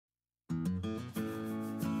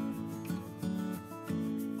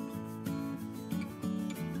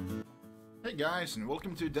Hey guys, and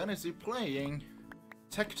welcome to Denasy playing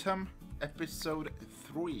Tectum Episode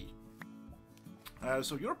 3.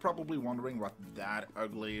 So you're probably wondering what that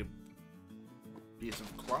ugly piece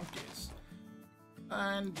of clunk is.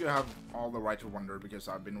 And you have all the right to wonder, because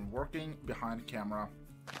I've been working behind camera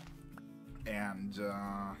and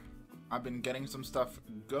I've been getting some stuff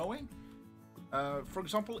going. For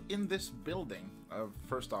example, in this building,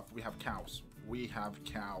 first off, we have cows. We have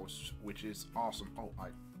cows, which is awesome. Oh,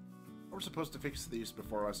 I was supposed to fix these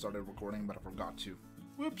before I started recording, but I forgot to.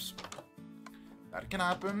 Whoops. That can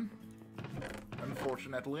happen,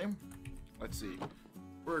 unfortunately. Let's see.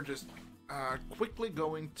 We're just quickly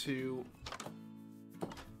going to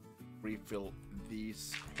refill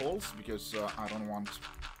these holes, because I don't want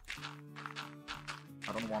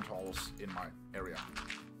holes in my area.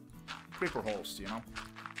 Creeper holes, you know.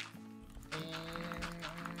 And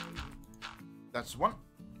that's one.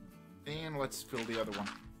 And let's fill the other one.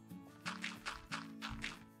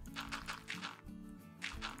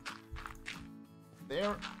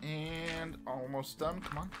 There, and almost done.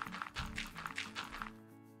 Come on.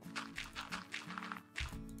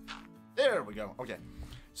 There we go. Okay.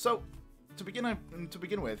 So to begin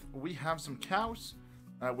with, we have some cows,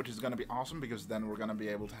 which is going to be awesome, because then we're going to be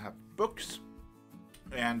able to have books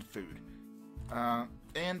and food.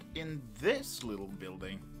 And in this little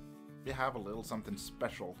building, we have a little something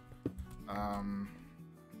special.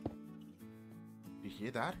 You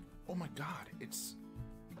hear that? Oh my god, it's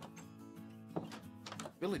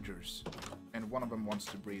villagers. And one of them wants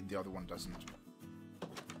to breed, the other one doesn't.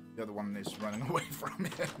 The other one is running away from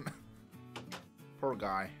him. Poor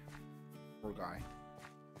guy. Poor guy.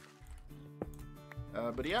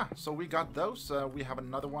 But yeah, so we got those. We have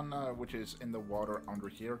another one, which is in the water under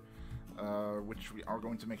here. Which we are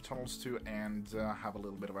going to make tunnels to, and have a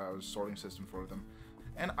little bit of a sorting system for them.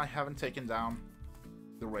 And I haven't taken down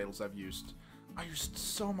the rails I've used. I used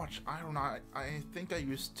so much iron. I think I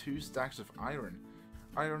used 2 stacks of iron.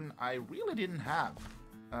 Iron I really didn't have.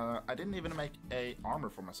 I didn't even make a armor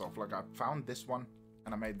for myself. Like, I found this one,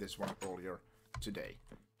 and I made this one earlier today.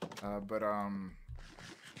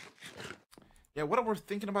 Yeah, what I was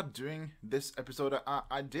thinking about doing this episode,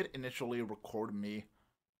 I did initially record me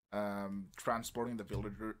transporting the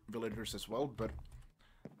villagers as well, but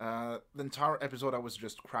the entire episode I was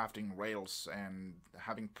just crafting rails and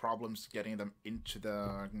having problems getting them into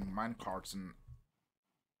the minecarts, and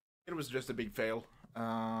it was just a big fail.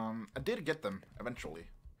 I did get them eventually,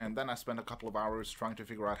 and then I spent a couple of hours trying to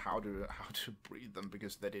figure out how to breed them,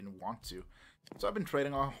 because they didn't want to. So I've been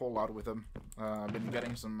trading a whole lot with them. I've been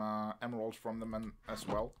getting some emeralds from them as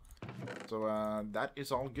well. So that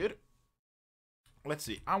is all good. Let's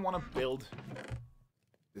see. I want to build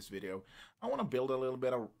this video. I want to build a little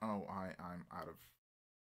bit of... Oh, I'm out of...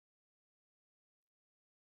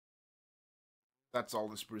 That's all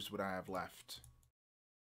the spruce wood I have left.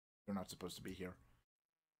 You're not supposed to be here.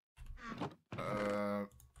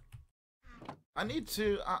 I need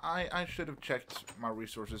to... I should have checked my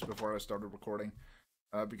resources before I started recording.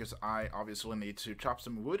 Because I obviously need to chop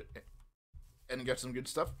some wood and get some good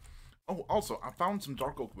stuff. Oh, also, I found some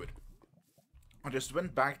dark oak wood. I just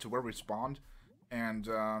went back to where we spawned, and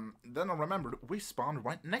then I remembered we spawned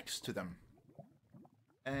right next to them.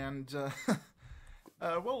 And,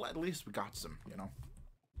 well, at least we got some, you know,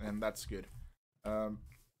 and that's good.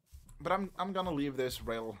 But I'm gonna leave this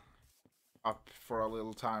rail up for a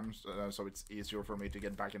little time, so it's easier for me to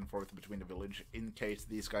get back and forth between the village in case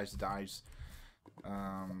these guys dies.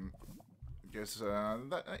 Because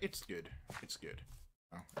it's good. It's good.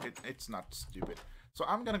 It's not stupid. So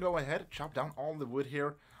I'm gonna go ahead, chop down all the wood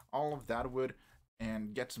here, all of that wood,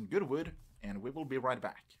 and get some good wood, and we will be right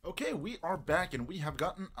back. Okay, we are back, and we have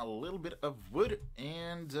gotten a little bit of wood,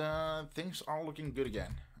 and things are looking good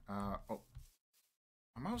again. Oh,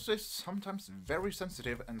 I must say, sometimes very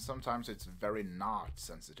sensitive, and sometimes it's very not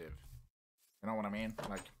sensitive. You know what I mean?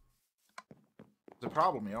 Like, the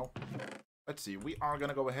problem, yo. Let's see, we are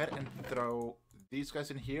gonna go ahead and throw these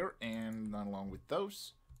guys in here, and along with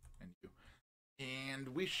those, and you.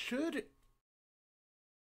 And we should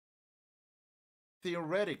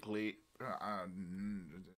theoretically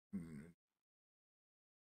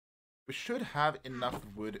we should have enough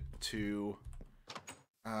wood to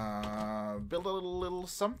build a little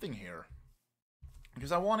something here,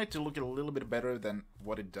 because I want it to look a little bit better than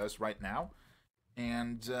what it does right now.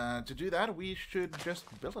 And to do that, we should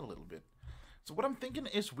just build a little bit. So what I'm thinking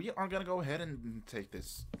is we are gonna go ahead and take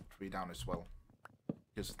this tree down as well,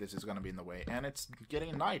 because this is going to be in the way, and it's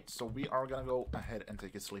getting night, so we are going to go ahead and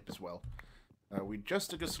take a sleep as well. We just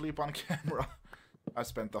took a sleep on camera. I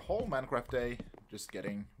spent the whole Minecraft day just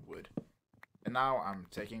getting wood. And now I'm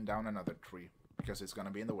taking down another tree, because it's gonna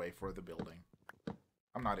be in the way for the building.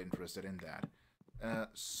 I'm not interested in that.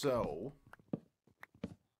 So,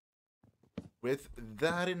 with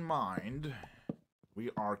that in mind,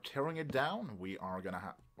 we are tearing it down. We are gonna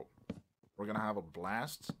have... Oh, we're gonna have a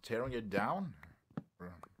blast tearing it down.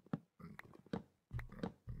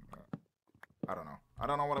 I don't know. I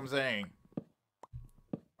don't know what I'm saying.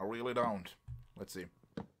 I really don't. Let's see.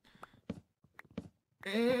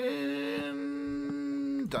 And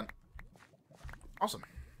done. Awesome.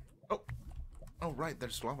 Oh. Oh, right.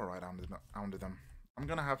 There's lava right under them. I'm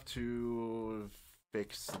gonna have to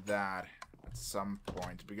fix that at some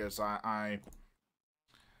point, because I'm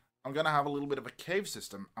gonna have a little bit of a cave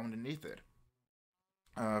system underneath it.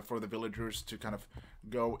 For the villagers to kind of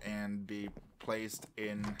go and be placed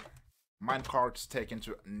in minecarts, taken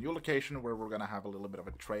to a new location where we're gonna have a little bit of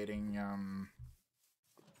a trading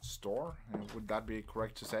store. Would that be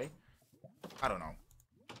correct to say? I don't know.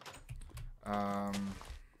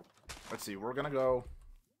 Let's see. We're gonna go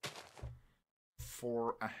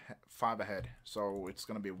 5 ahead. So it's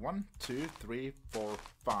gonna be 1, 2, 3, 4,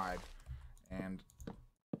 5, and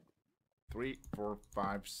 3, 4,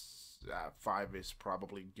 5. 5 is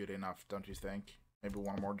probably good enough, don't you think? Maybe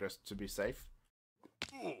one more just to be safe.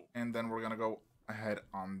 And then we're gonna go ahead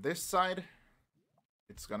on this side.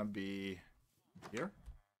 It's gonna be here.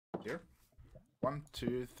 Here. 1,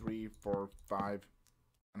 2, 3, 4, 5.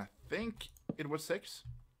 And I think it was 6.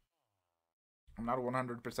 I'm not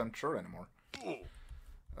 100% sure anymore.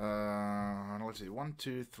 Let's see. 1,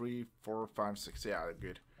 2, 3, 4, 5, 6. Yeah,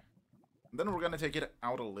 good. And then we're gonna take it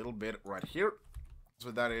out a little bit right here.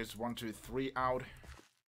 So that is 1, 2, 3 out.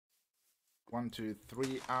 1, 2,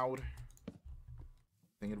 3 out.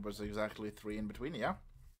 I think it was exactly 3 in between, yeah.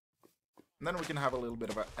 And then we can have a little bit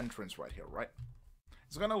of an entrance right here, right?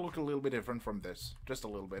 It's gonna look a little bit different from this, just a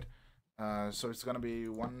little bit. So it's gonna be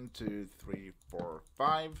 1, 2, 3, 4,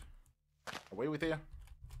 5. Away with you.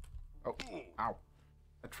 Oh, ow.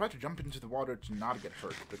 I tried to jump into the water to not get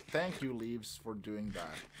hurt, but thank you, leaves, for doing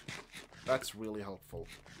that. That's really helpful.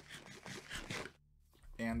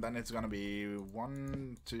 And then it's gonna be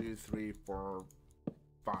 1, 2, 3, 4,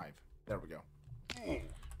 5. There we go.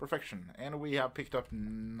 Perfection. And we have picked up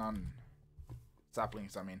none.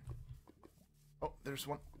 Saplings, I mean. Oh, there's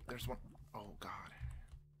one. There's one. Oh, God.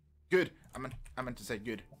 Good. I meant to say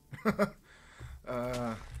good.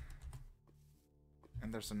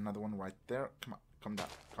 And there's another one right there. Come on. Come down.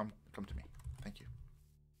 Come to me. Thank you.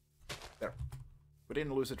 There. We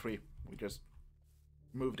didn't lose a tree. We just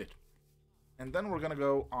moved it. And then we're gonna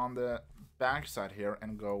go on the back side here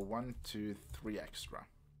and go 1, 2, 3 extra.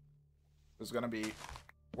 There's gonna be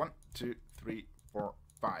 1, 2, 3, 4,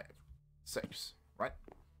 5, 6, right?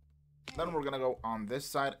 Then we're gonna go on this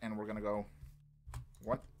side and we're gonna go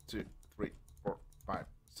 1, 2, 3, 4, 5,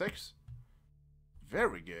 6.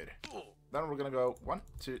 Very good. Then we're gonna go 1,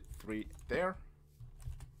 2, 3 there.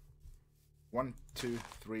 1, 2,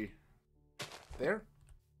 3 there.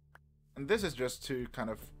 And this is just to kind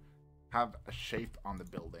of have a shape on the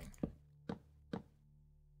building.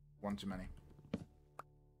 One too many.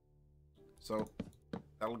 So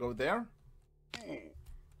that'll go there.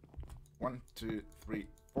 1, 2, 3,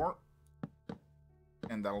 4.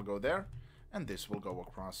 And that'll go there. And this will go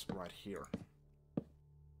across right here.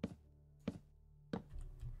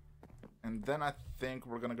 And then I think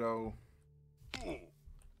we're gonna go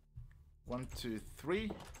 1, 2,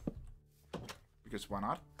 3. Because why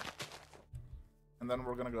not? And then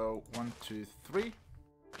we're gonna go 1, 2, 3.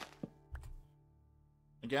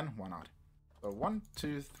 Again, why not? So 1,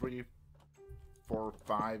 2, 3, 4,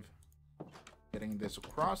 5. Getting this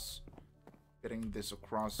across. Getting this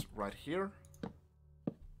across right here.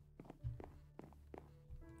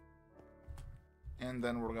 And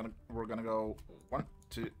then we're gonna go 1,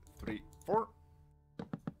 2, 3, 4,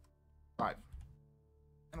 5.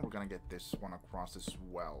 And we're gonna get this one across as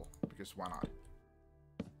well. Because why not?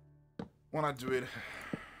 Why not do it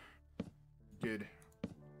good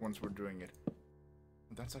once we're doing it?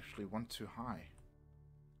 That's actually 1 too high.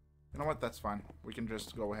 You know what? That's fine. We can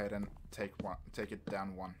just go ahead and take it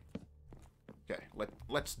down 1. Okay,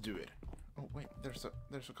 let's do it. Oh wait, there's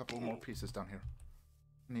a couple more pieces down here.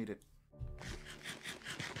 Need it.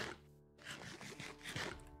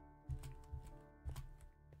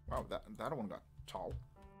 Wow, that one got tall.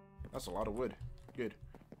 That's a lot of wood. Good.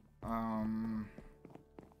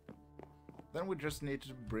 Then we just need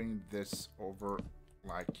to bring this over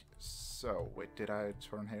like so. Wait, did I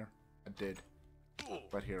turn here? I did.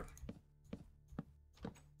 Right here.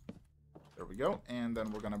 There we go. And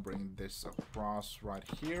then we're gonna bring this across right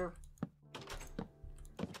here.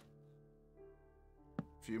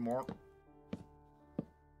 Few more.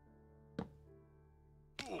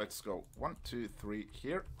 let's go 1, 2, 3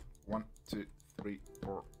 here. 1, 2, 3,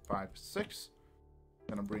 4, 5, 6.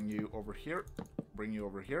 Gonna bring you over here. Bring you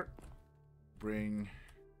over here. Bring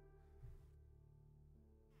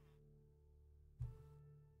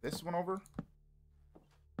this one over.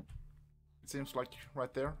 It seems like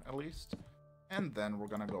right there, at least. And then we're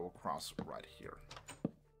gonna go across right here.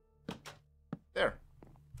 There.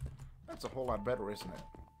 That's a whole lot better, isn't it?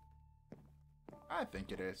 I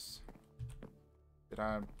think it is. Did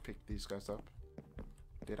I pick these guys up?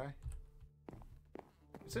 Did I?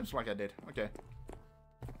 It seems like I did. Okay.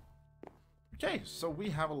 Okay, so we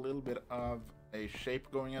have a little bit of a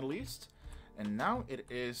shape going at least. And now it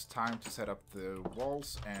is time to set up the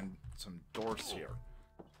walls and some doors here.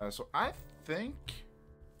 So I think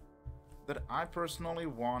that I personally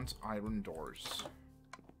want iron doors.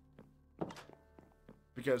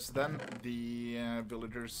 Because then the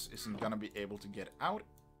villagers isn't gonna be able to get out.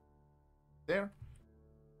 There.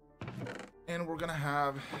 And we're gonna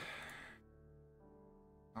have...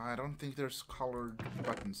 I don't think there's colored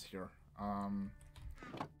buttons here.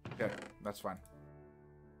 Okay, that's fine.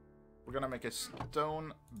 We're gonna make a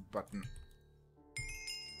stone button.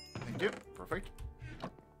 Thank you. Perfect.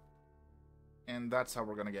 And that's how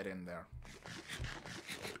we're gonna get in there.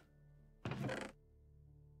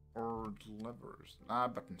 Or levers.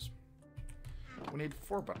 Buttons. We need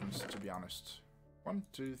 4 buttons, to be honest. 1,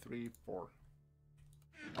 2, 3, 4.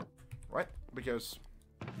 Right? Because...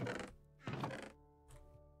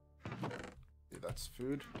 that's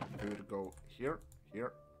food. Food go here,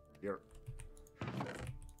 here, here.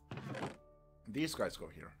 These guys go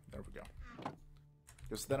here. There we go.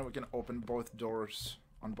 Because then we can open both doors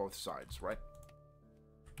on both sides, right?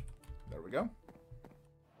 There we go.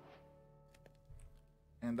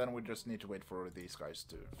 And then we just need to wait for these guys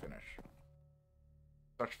to finish.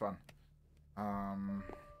 Such fun.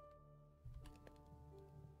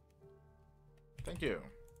 Thank you.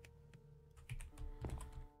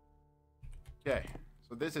 Okay,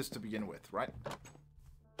 so this is to begin with, right?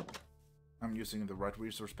 I'm using the right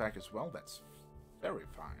resource pack as well. That's very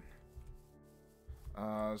fine.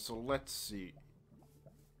 So let's see.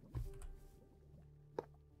 I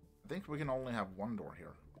think we can only have 1 door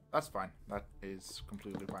here. That's fine. That is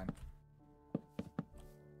completely fine.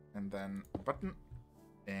 And then button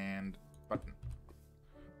and button.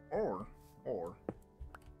 Or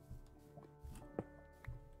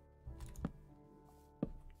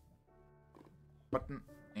button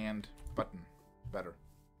and button. Better,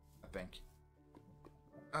 I think.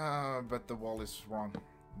 But the wall is wrong.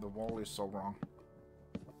 The wall is so wrong.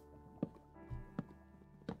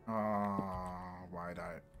 Why'd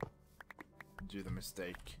I do the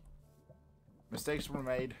mistake? Mistakes were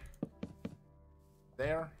made.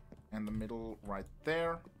 There, and the middle right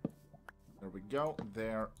there. There we go.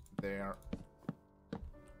 There, there.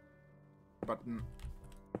 Button,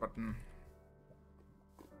 button.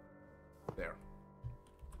 There.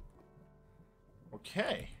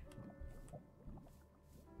 Okay.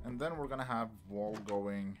 And then we're gonna have wall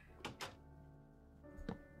going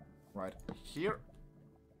right here.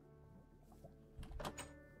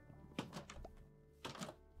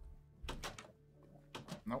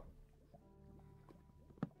 Nope.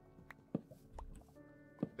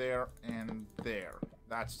 There and there.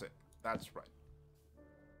 That's it. That's right.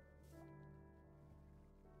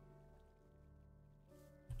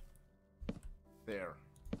 There.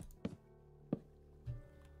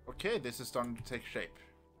 Okay, this is starting to take shape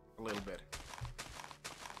a little bit.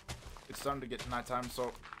 It's starting to get nighttime,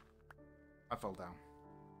 so I fell down.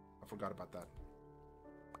 I forgot about that.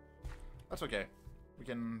 That's okay. We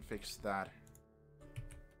can fix that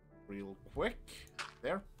real quick.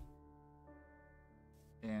 There.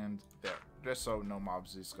 And there. Just so no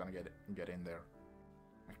mobs is gonna get in there.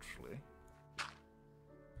 Actually.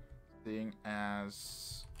 Seeing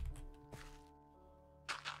as...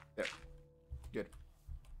 There. Good.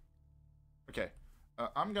 Okay.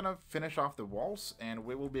 I'm gonna finish off the walls and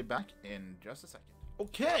we will be back in just a second.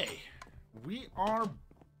 Okay. We are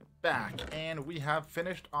back and we have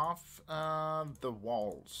finished off the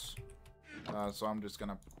walls. So I'm just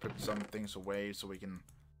gonna put some things away so we can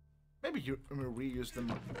maybe reuse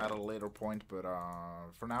them at a later point, but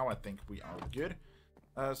for now I think we are good.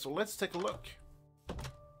 So let's take a look.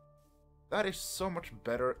 That is so much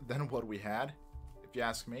better than what we had, if you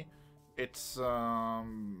ask me. It's a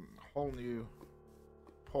whole new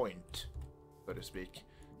point, so to speak.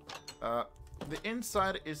 The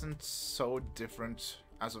inside isn't so different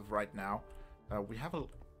as of right now. We have a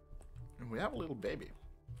little baby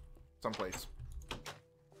someplace.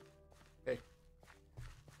 Hey,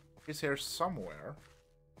 he's here somewhere,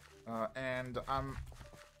 and I'm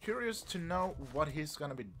curious to know what he's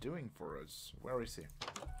gonna be doing for us. Where is he?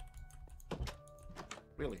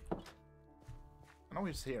 Really? I know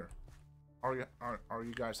he's here. Are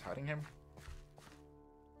you guys hiding him?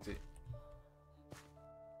 Is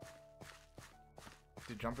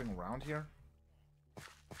he jumping around here?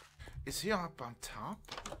 Is he up on top?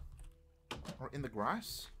 Or in the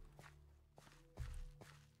grass?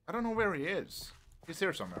 I don't know where he is. He's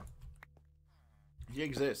here somewhere. He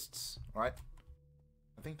exists, right?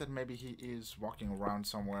 I think that maybe he is walking around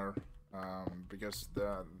somewhere, because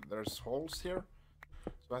there's holes here.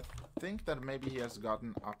 So I think that maybe he has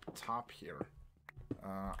gotten up top here.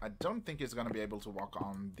 I don't think he's gonna be able to walk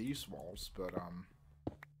on these walls, but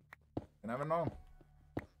you never know.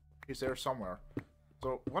 He's there somewhere.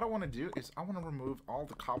 So what I want to do is I want to remove all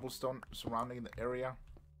the cobblestone surrounding the area.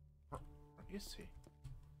 Where is he?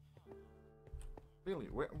 Really?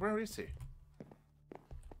 Where is he?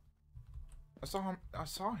 I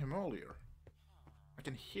saw him earlier. I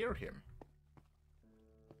can hear him.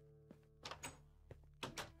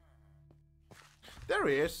 There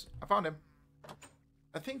he is. I found him.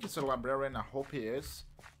 I think he's a librarian. I hope he is.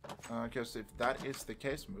 Because if that is the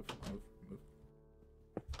case, move.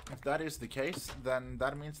 If that is the case, then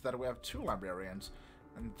that means that we have 2 librarians.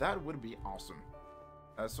 And that would be awesome.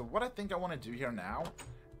 So what I think I want to do here now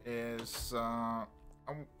is I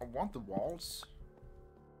want the walls.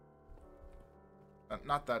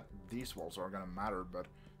 Not that these walls are gonna matter, but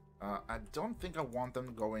I don't think I want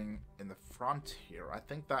them going in the front here. I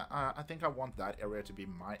think I want that area to be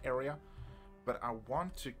my area, but I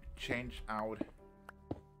want to change out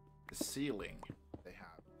the ceiling they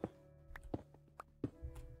have.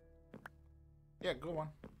 Yeah, go on.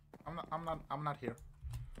 I'm not here.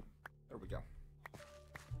 There we go.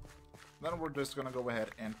 Then we're just gonna go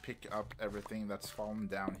ahead and pick up everything that's fallen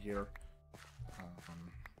down here.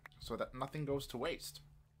 So that nothing goes to waste.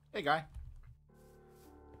 Hey, guy.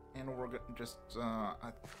 And we're just,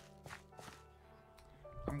 I'm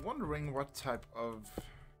wondering what type of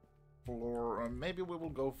floor, maybe we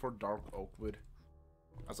will go for dark oak wood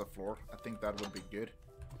as a floor. I think that would be good.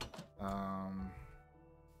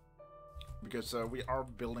 Because we are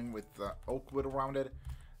building with oak wood around it,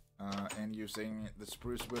 and using the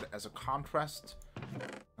spruce wood as a contrast.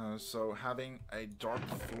 So having a dark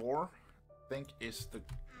floor, I think, is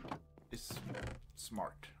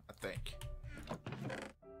smart, I think.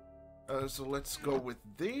 So let's go with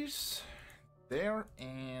these. There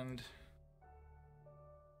and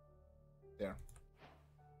there.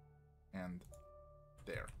 And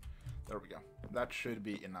there. There we go. That should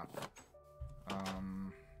be enough.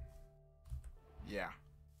 Yeah.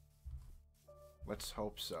 Let's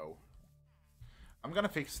hope so. I'm gonna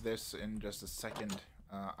fix this in just a second.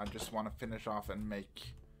 I just want to finish off and make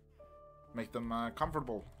them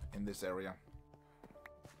comfortable in this area.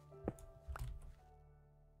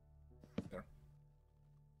 There.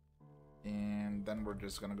 And then we're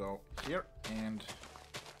just gonna go here and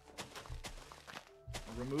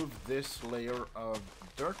remove this layer of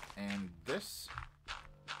dirt and this,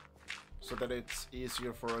 so that it's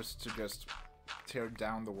easier for us to just tear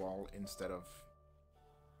down the wall instead of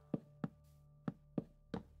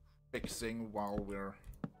fixing while we're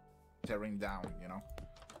tearing down, you know?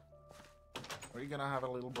 Are you gonna have a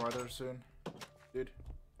little brother soon, dude?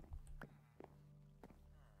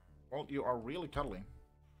 Well, you are really cuddling.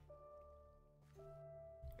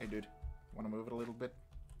 Hey, dude. Wanna move it a little bit?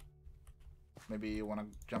 Maybe you wanna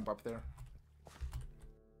jump up there?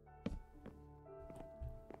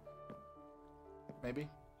 Maybe?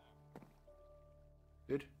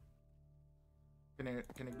 Dude? Can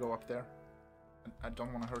you go up there? I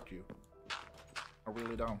don't want to hurt you. I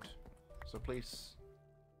really don't. So please,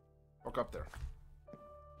 walk up there.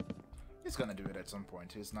 He's gonna do it at some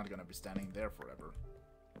point. He's not gonna be standing there forever.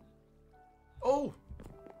 Oh!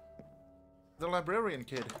 The librarian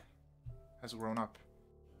kid has grown up.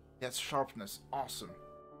 He has sharpness. Awesome.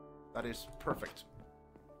 That is perfect.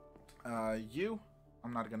 You?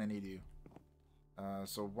 I'm not gonna need you.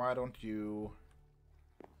 So why don't you...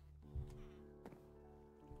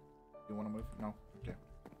 You wanna move? No? Okay.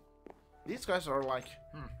 These guys are like,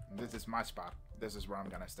 this is my spot. This is where I'm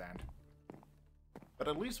gonna stand. But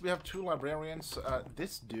at least we have 2 librarians.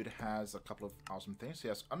 This dude has a couple of awesome things. He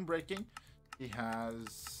has Unbreaking. He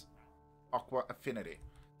has Aqua Affinity.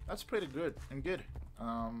 That's pretty good and good.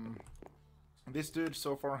 This dude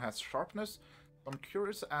so far has Sharpness. I'm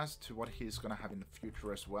curious as to what he's gonna have in the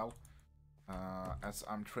future as well. As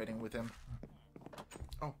I'm trading with him.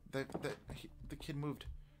 Oh, the kid moved.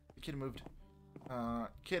 The kid moved.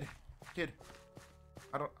 Kid.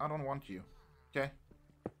 I don't want you. Okay?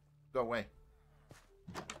 Go away.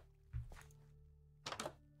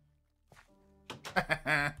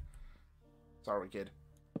 Sorry, kid.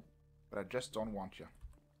 But I just don't want you.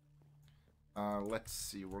 Let's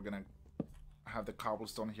see. We're gonna have the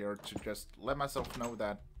cobblestone here to just let myself know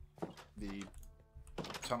that the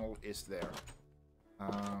tunnel is there.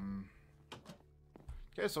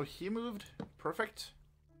 Okay, so he moved. Perfect.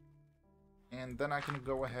 And then I can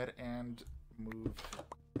go ahead and move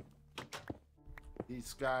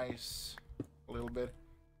these guys a little bit.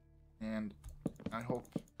 And I hope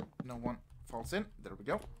no one falls in. There we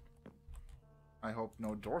go. I hope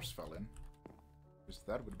no doors fell in, because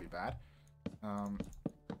that would be bad. I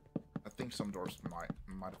think some doors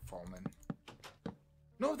might have fallen in.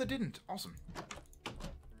 No, they didn't. Awesome.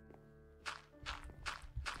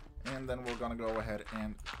 And then we're gonna go ahead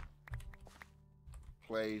and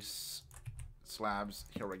place slabs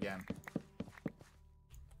here again.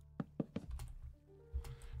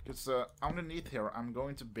 Because underneath here, I'm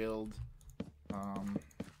going to build,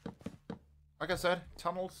 like I said,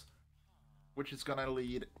 tunnels, which is gonna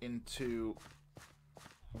lead into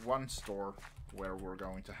one store where we're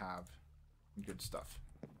going to have good stuff.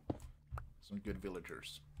 Some good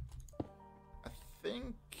villagers. I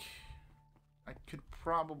think I could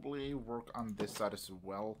probably work on this side as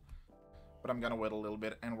well, but I'm gonna wait a little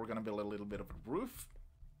bit, and we're gonna build a little bit of a roof,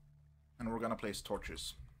 and we're gonna place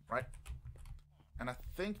torches, right? And I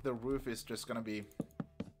think the roof is just gonna be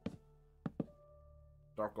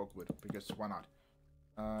dark oak wood, because why not?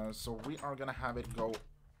 So we are gonna have it go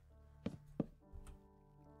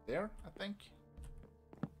there, I think.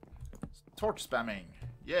 Torch spamming,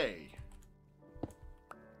 yay!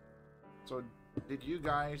 So, did you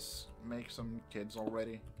guys make some kids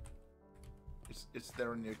already? Is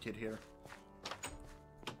there a new kid here?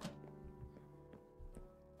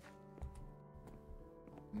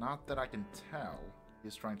 Not that I can tell.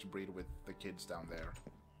 He's trying to breed with the kids down there.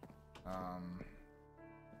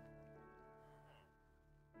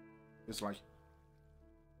 It's like,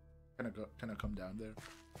 can I come down there?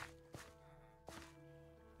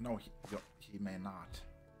 No, he may not.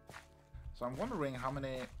 So I'm wondering how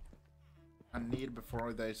many I need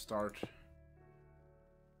before they start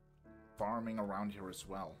farming around here as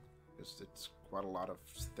well. Because it's quite a lot of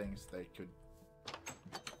things they could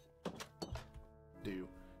do.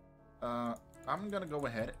 I'm gonna go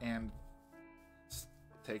ahead and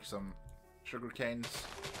take some sugar canes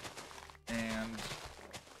and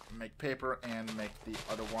make paper and make the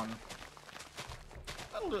other one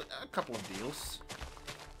a couple of deals.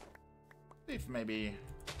 See if maybe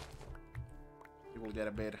he will get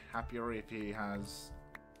a bit happier if he has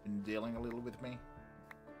been dealing a little with me.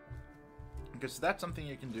 Because that's something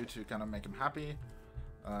you can do to kind of make him happy.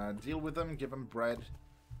 Deal with them, give them bread,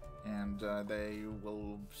 and they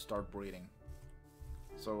will start breeding.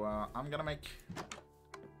 So I'm gonna make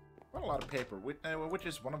quite a lot of paper, which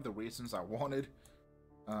is one of the reasons I wanted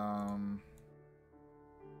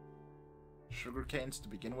sugar canes to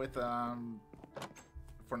begin with.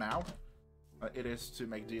 For now, it is to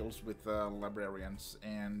make deals with librarians,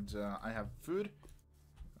 and I have food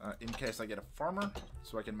in case I get a farmer,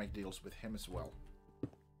 so I can make deals with him as well.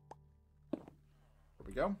 There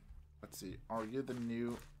we go. Let's see. Are you the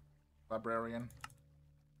new librarian?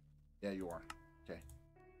 Yeah, you are. Okay.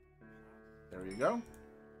 There you go.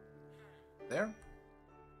 There.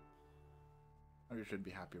 Oh, you should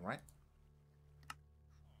be happy, right?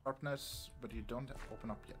 Sharpness, but you don't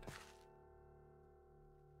open up yet.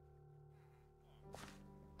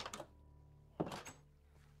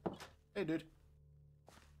 Hey, dude.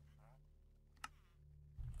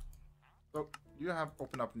 So, you have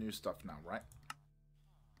opened up new stuff now, right?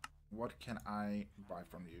 What can I buy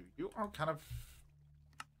from you? You are kind of...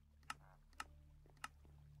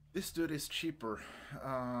 This dude is cheaper,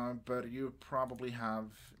 but you probably have...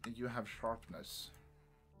 You have sharpness.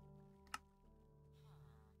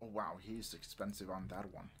 Oh wow, he's expensive on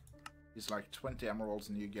that one. He's like 20 emeralds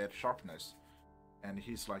and you get sharpness. And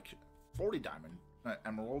he's like 40 diamond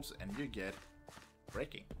emeralds and you get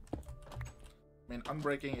breaking. I mean,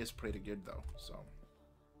 unbreaking is pretty good though, so...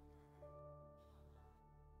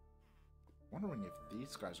 Wondering if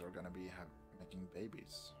these guys are gonna be making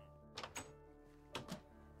babies.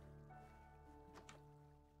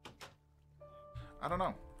 I don't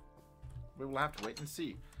know. We will have to wait and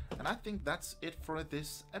see. And I think that's it for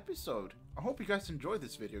this episode. I hope you guys enjoyed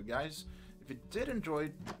this video, guys. If you did enjoy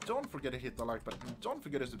it, don't forget to hit the like button. Don't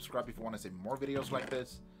forget to subscribe if you want to see more videos like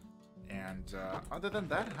this. And other than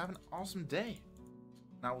that, have an awesome day.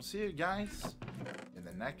 And I will see you guys in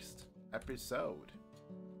the next episode.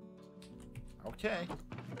 Okay.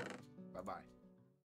 Bye-bye.